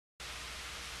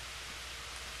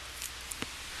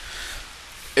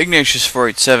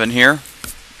Ignatius487 here,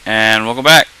 and welcome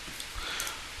back.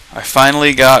 I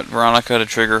finally got Veronica to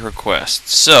trigger her quest,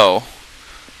 so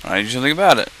I need to do something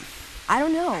about it. I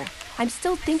don't know. I'm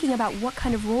still thinking about what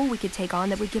kind of role we could take on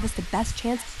that would give us the best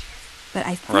chance. But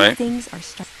I think things are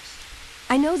starting.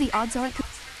 I know the odds aren't.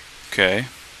 Okay.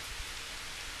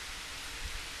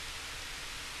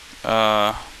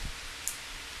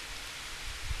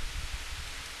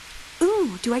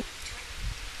 Ooh, do I?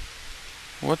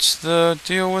 What's the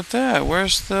deal with that?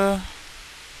 Where's the...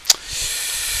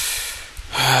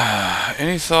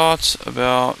 Any thoughts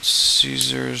about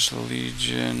Caesar's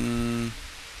Legion?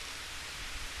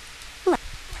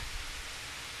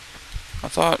 I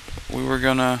thought we were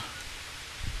gonna...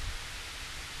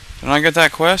 Didn't I get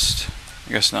that quest?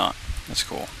 I guess not. That's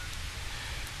cool.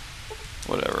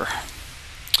 Whatever.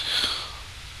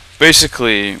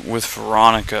 Basically, with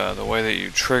Veronica, the way that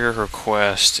you trigger her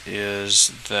quest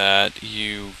is that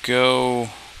you go...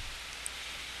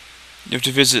 You have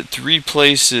to visit 3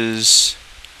 places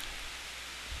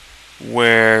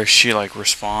where she like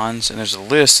responds, and there's a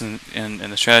list in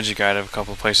the strategy guide of a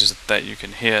couple of places that you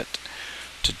can hit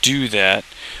to do that.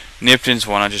 Nipton's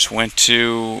one I just went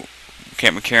to.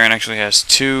 Camp McCarran actually has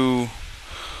 2.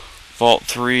 Vault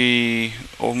 3,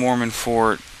 Old Mormon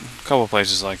Fort, a couple of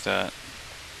places like that.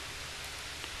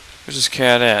 Where's this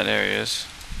cat at? There he is.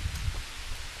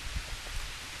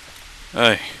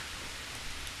 Hey.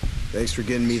 Thanks for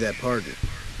getting me that partner.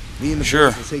 Me and the Sure.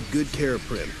 boys will take good care of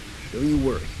Prim. Don't you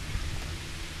worry.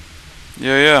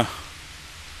 Yeah.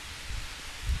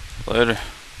 Later.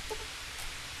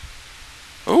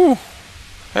 Ooh.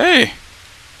 Hey.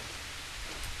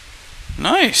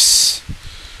 Nice.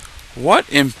 What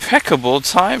impeccable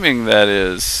timing that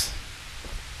is.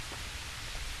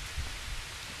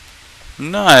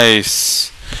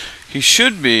 Nice. He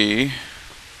should be.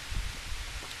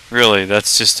 Really,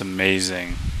 that's just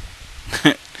amazing.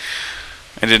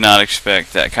 I did not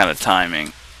expect that kind of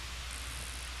timing.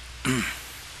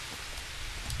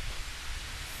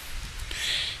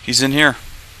 He's in here.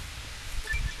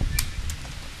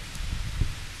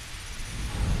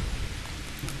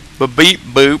 Beep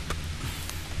boop.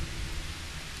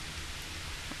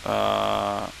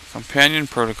 Companion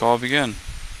protocol begin.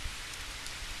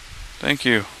 Thank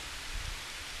you.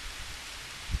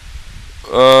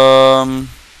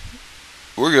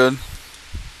 We're good.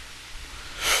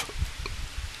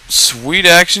 Sweet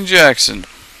Action Jackson.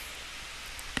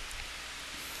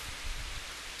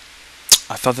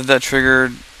 I thought that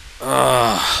triggered...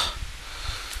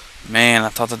 Man, I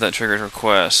thought that triggered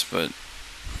request, but...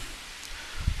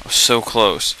 I was so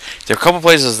close. There are a couple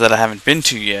places that I haven't been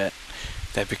to yet,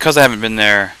 that because I haven't been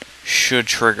there, should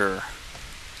trigger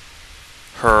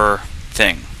her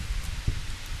thing.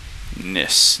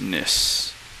 Nis.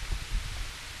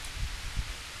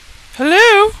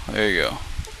 Hello? There you go.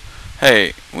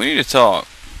 Hey, we need to talk.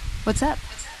 What's up?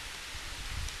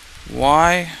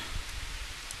 Why?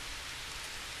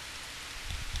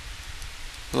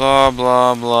 Blah,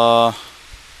 blah, blah.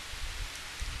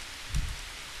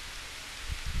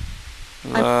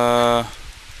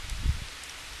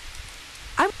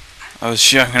 I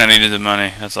was young and I needed the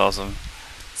money. That's awesome.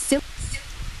 Still.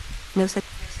 No such.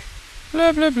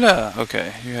 Blah, blah, blah.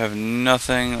 Okay, you have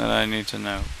nothing that I need to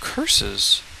know.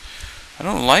 Curses. I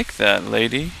don't like that,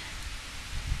 lady.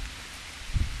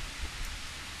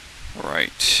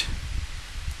 Right.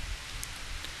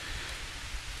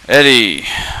 Eddie,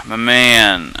 my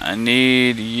man, I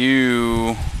need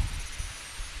you.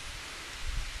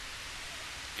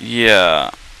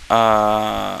 Yeah.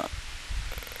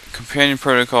 Companion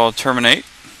protocol terminate.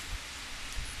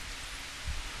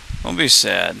 Don't be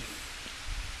sad.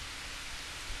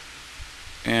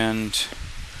 And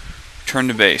return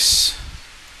to base.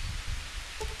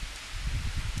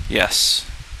 Yes.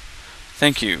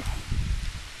 Thank you.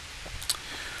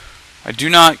 I do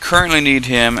not currently need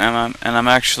him, and I'm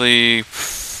actually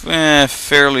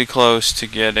fairly close to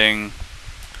getting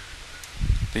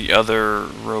the other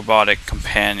robotic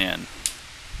companion.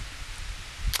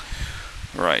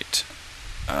 Right.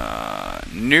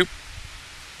 Nope.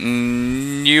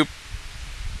 Nope.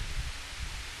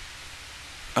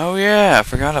 Oh yeah, I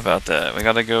forgot about that. We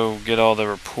gotta go get all the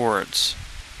reports.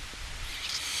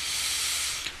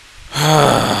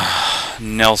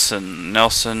 Nelson.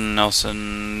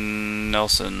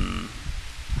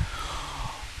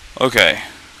 Okay.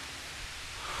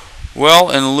 Well,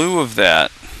 in lieu of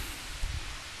that,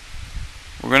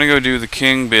 we're gonna go do the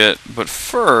king bit, but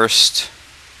first,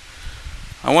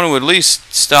 I want to at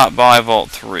least stop by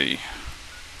Vault 3.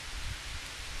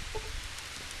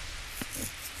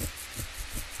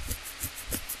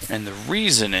 And the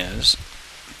reason is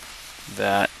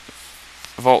that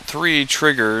Vault 3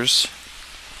 triggers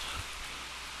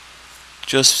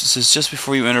just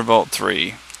before you enter Vault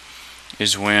 3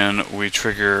 is when we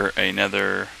trigger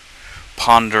another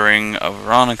Pondering of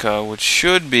Veronica, which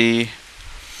should be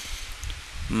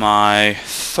my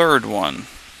third one,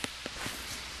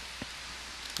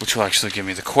 which will actually give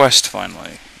me the quest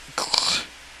finally.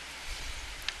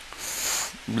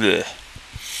 Bleh.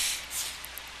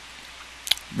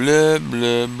 Blah,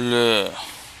 blah, blah.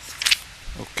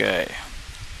 Okay.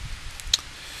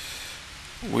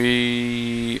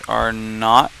 We are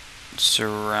not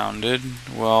surrounded.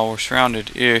 Well, we're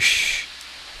surrounded-ish.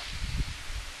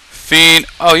 Fiend.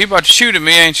 Oh, you about to shoot at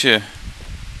me, ain't you?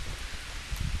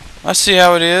 I see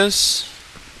how it is.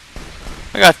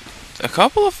 I got a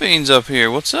couple of fiends up here.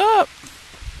 What's up?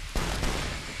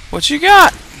 What you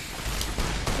got?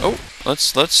 Oh,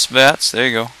 let's bats. There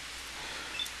you go.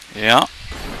 Yeah.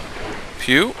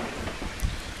 Pew.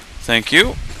 Thank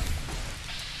you.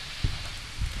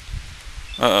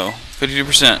 Uh-oh.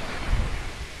 52%.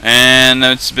 And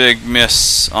that's a big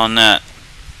miss on that.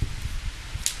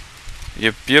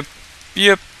 Yep.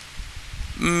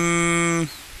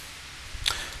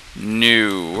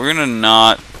 No. We're gonna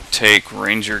not take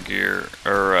ranger gear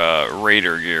or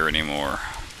raider gear anymore.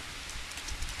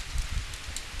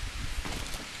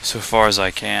 So far as I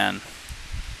can.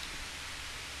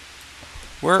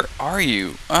 Where are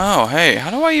you? Oh, hey,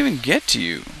 how do I even get to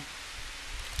you?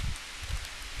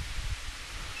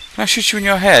 Can I shoot you in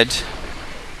your head?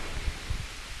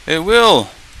 It will.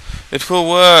 It will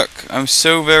work. I'm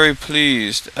so very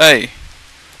pleased. Hey.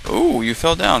 Ooh, you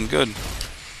fell down. Good.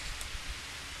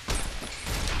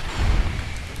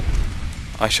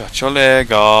 I shot your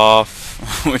leg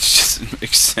off. Which doesn't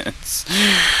make sense.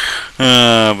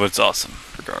 But it's awesome,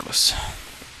 regardless.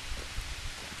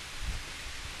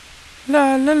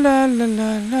 La la la la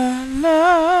la la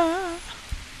la.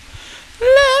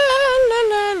 La la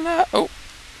la la. Oh.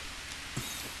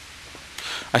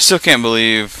 I still can't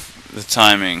believe the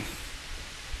timing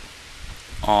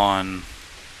on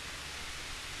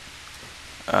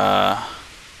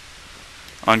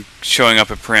showing up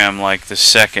at Prim like the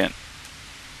second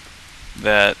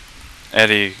that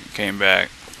Eddie came back.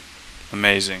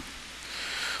 Amazing.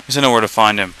 I just don't know where to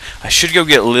find him. I should go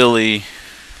get Lily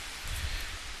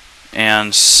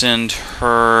and send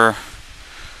her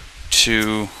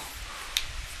to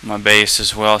my base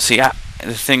as well. See,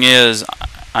 the thing is,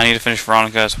 I need to finish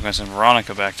Veronica, so I'm going to send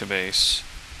Veronica back to base.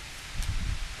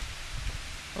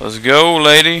 Let's go,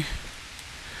 lady.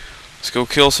 Let's go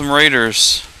kill some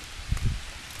raiders.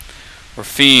 Or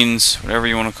fiends, whatever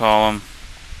you want to call them.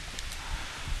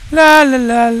 La la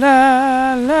la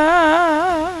la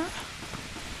la.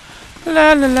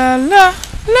 La la la la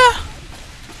la.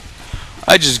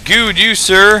 I just gooed you,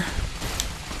 sir.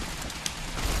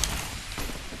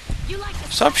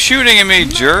 Stop shooting at me,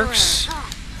 jerks.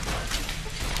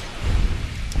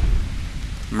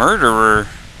 Murderer.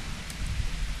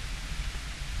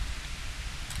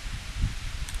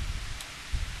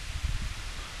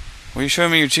 What are you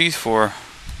showing me your teeth for?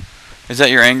 Is that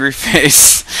your angry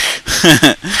face?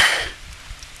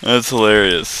 That's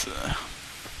hilarious.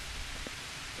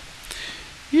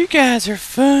 You guys are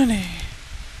funny.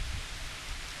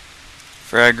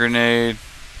 Frag grenade.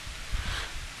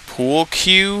 Pool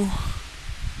cue?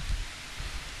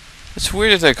 It's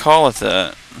weird that they call it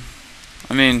that.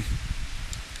 I mean,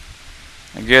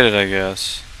 I get it, I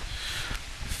guess.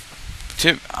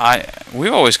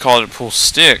 We've always called it pool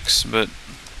sticks, but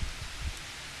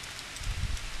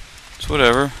it's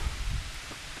whatever.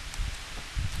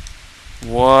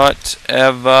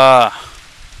 Whatever.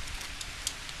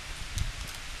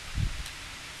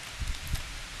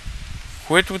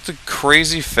 Quit with the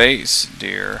crazy face,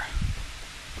 dear.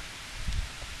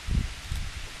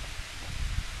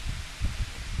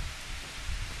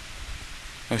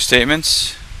 No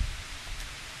statements?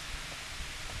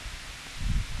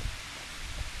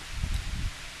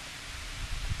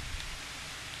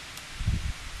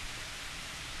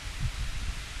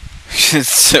 It's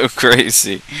so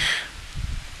crazy.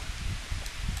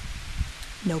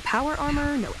 No power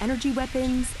armor, no energy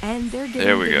weapons, and they're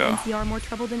There we giving go. NCR more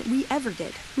trouble than we ever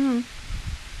did.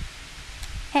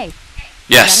 Hey. Yes.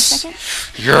 You got a second?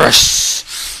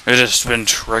 Yes. It has been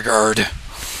triggered.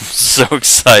 So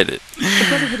excited. The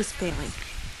Brotherhood is failing.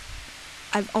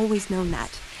 I've always known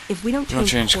that. If we don't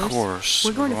change course,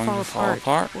 we're going to fall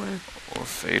apart or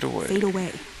fade away. Fade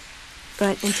away.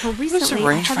 But until recently,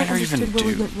 I haven't understood where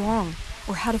we went wrong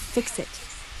or how to fix it.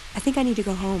 I think I need to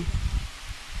go home.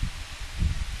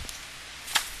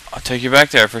 I'll take you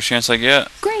back there first chance I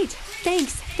get. Great.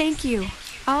 Thanks. Thank you.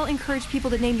 I'll encourage people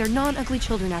to name their non-ugly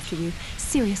children after you.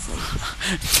 Seriously.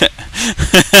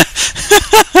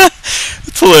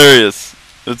 It's hilarious.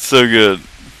 It's so good.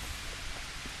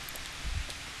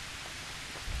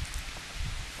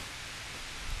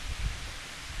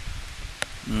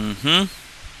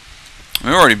 Mm-hmm.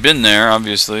 We've already been there,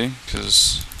 obviously,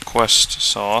 because quest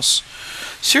sauce.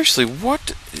 Seriously,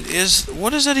 what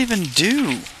does that even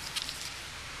do?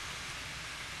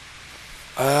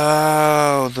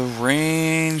 Oh, the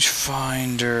rangefinder.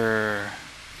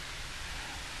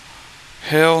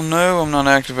 Hell no, I'm not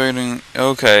activating.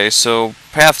 Okay, so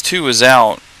path 2 is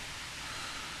out.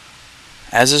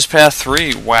 As is path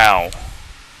 3. Wow.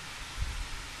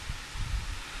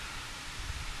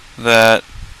 That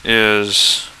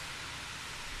is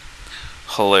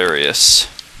hilarious.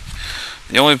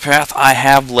 The only path I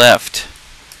have left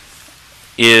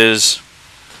is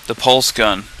the pulse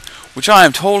gun, which I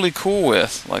am totally cool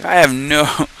with. Like, I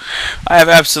have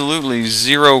absolutely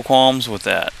zero qualms with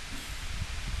that.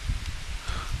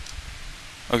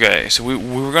 Okay, so we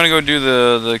were gonna go do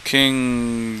the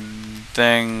king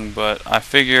thing, but I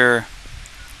figure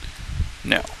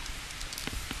no.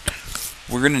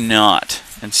 We're gonna not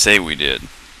and say we did,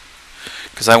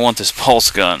 because I want this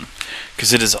pulse gun,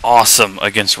 because it is awesome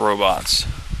against robots.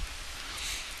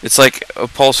 It's like a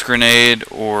pulse grenade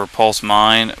or pulse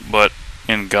mine, but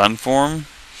in gun form.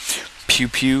 Pew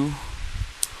pew.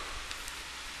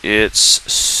 It's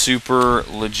super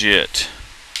legit.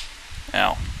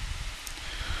 Ow.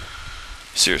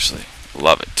 Seriously,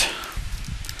 love it.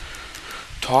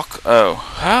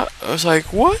 I was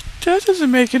like, what? That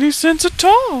doesn't make any sense at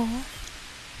all.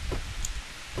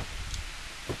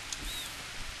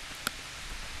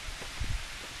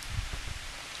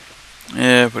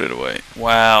 Yeah, put it away.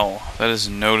 Wow, that is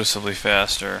noticeably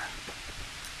faster.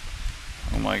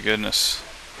 Oh my goodness.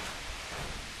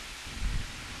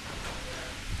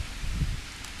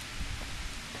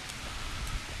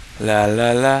 La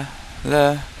la la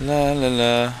la la la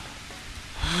la.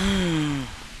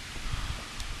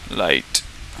 Light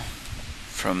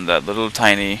from that little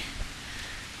tiny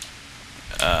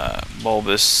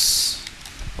bulbous,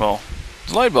 well,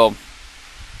 the light bulb.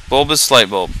 Bulbous light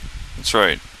bulb. That's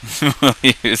right. We'll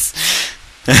use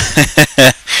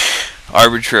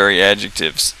arbitrary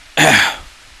adjectives.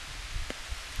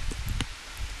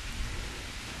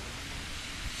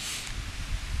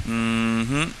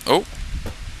 Oh, what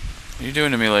are you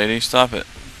doing to me, lady? Stop it.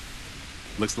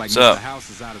 Looks like What's up? the house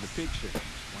is out of the picture.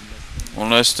 One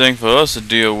less thing for us to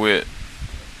deal with.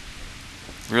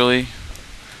 Really?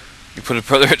 You put a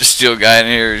brother at the steel guy in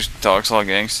here who talks all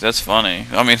gangster? That's funny.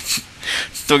 I mean,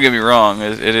 don't get me wrong.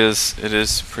 It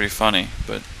is pretty funny,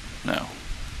 but no.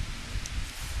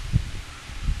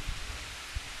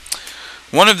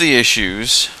 One of the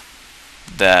issues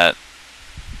that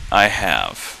I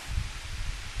have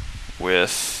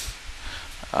with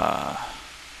the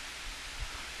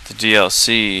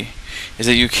DLC is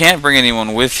that you can't bring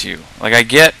anyone with you. Like, I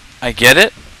get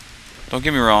it. Don't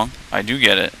get me wrong. I do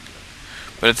get it.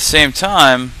 But at the same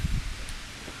time,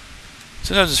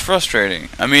 sometimes it's frustrating.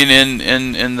 I mean,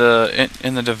 in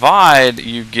the Divide,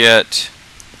 you get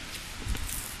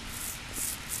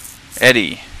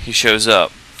Eddie. He shows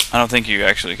up. I don't think you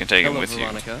actually can take him with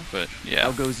Veronica. you. But yeah.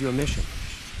 How goes your mission?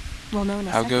 Well, no, in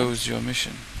a How second. goes your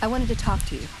mission? I wanted to talk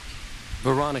to you.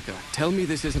 Veronica, tell me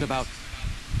this isn't about...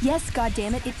 Yes,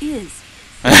 goddammit, it is.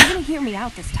 You're gonna hear me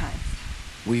out this time.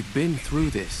 We've been through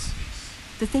this.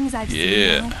 The things I've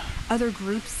seen now, other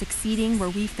groups succeeding where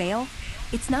we fail,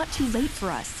 it's not too late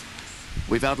for us.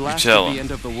 We've outlasted tell the 'em.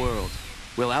 end of the world.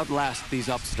 We'll outlast these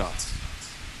upstarts.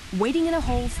 Waiting in a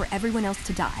hole for everyone else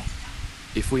to die.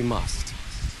 If we must.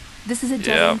 This is a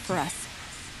dead Yeah. end for us.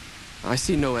 I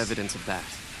see no evidence of that.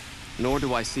 Nor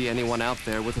do I see anyone out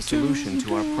there with a solution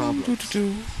to our problems.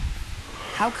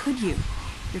 How could you?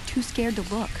 You're too scared to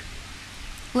look.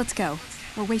 Let's go.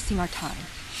 We're wasting our time.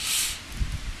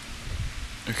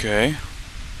 Okay.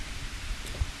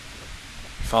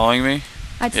 Following me?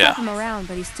 I'd Yeah. slap him around,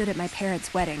 but he stood at my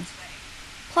parents' wedding.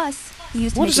 Plus, he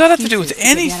used to What make does that have to do excuses with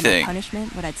get me out of my anything?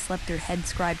 punishment when I'd slept through head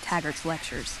scribe Taggart's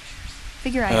lectures.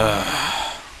 Figure I know.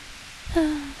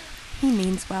 He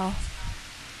means well.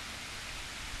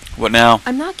 What now?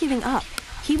 I'm not giving up.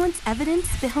 He wants evidence,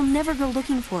 but he'll never go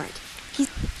looking for it.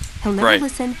 He'll never Right.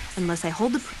 listen unless I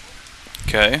hold the...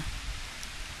 Okay.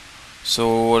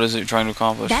 So what is it trying to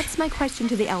accomplish? That's my question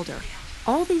to the Elder.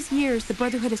 All these years, the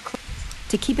Brotherhood has...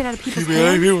 To keep it out of people's Keep it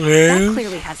out of hands? people's That hands?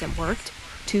 clearly hasn't worked.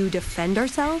 To defend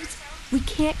ourselves? We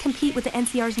can't compete with the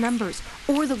NCR's numbers,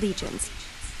 or the Legions.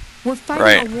 We're fighting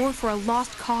Right. a war for a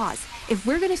lost cause. If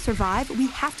we're gonna survive, we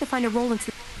have to find a role in...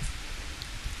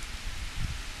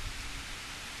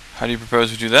 How do you propose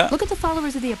we do that? Look at the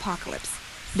followers of the apocalypse.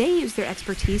 They use their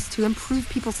expertise to improve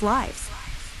people's lives.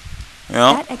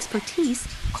 Yeah. That expertise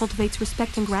cultivates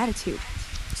respect and gratitude.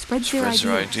 Spreads their Spreads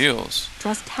their ideals. ideals.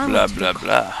 Draws talent Blah to blah their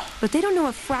blah. But they don't know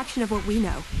a fraction of what we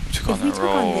know. Took If on we the took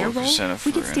on their role role, of Santa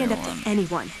we could for stand up anyone. to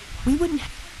anyone. We wouldn't.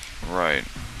 Right.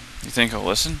 You think he'll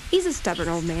listen? He's a stubborn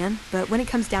old man, but when it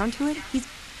comes down to it, if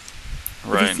he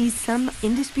Right. sees some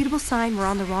indisputable sign we're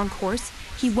on the wrong course,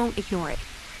 he won't ignore it.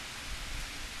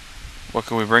 What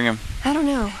could we bring him? I don't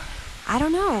know.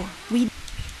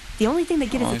 The only thing that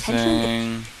get his Only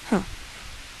attention. thing.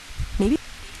 Maybe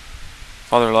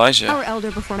Father Elijah. our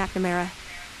elder before McNamara.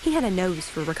 He had a nose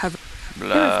for recovery. Blah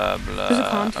There's a comm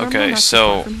blah. terminal Okay, not too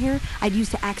so far from here. I'd use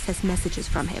to access messages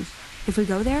from him. If we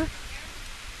go there,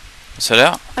 let's head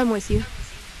out. I'm with you.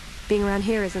 Being around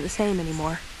here isn't the same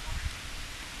anymore.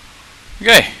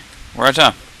 Okay, we're out of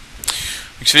time.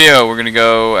 Next video, we're gonna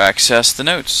go access the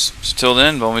notes. So till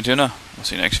then, Bomba Tuna. We'll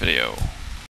see you next video.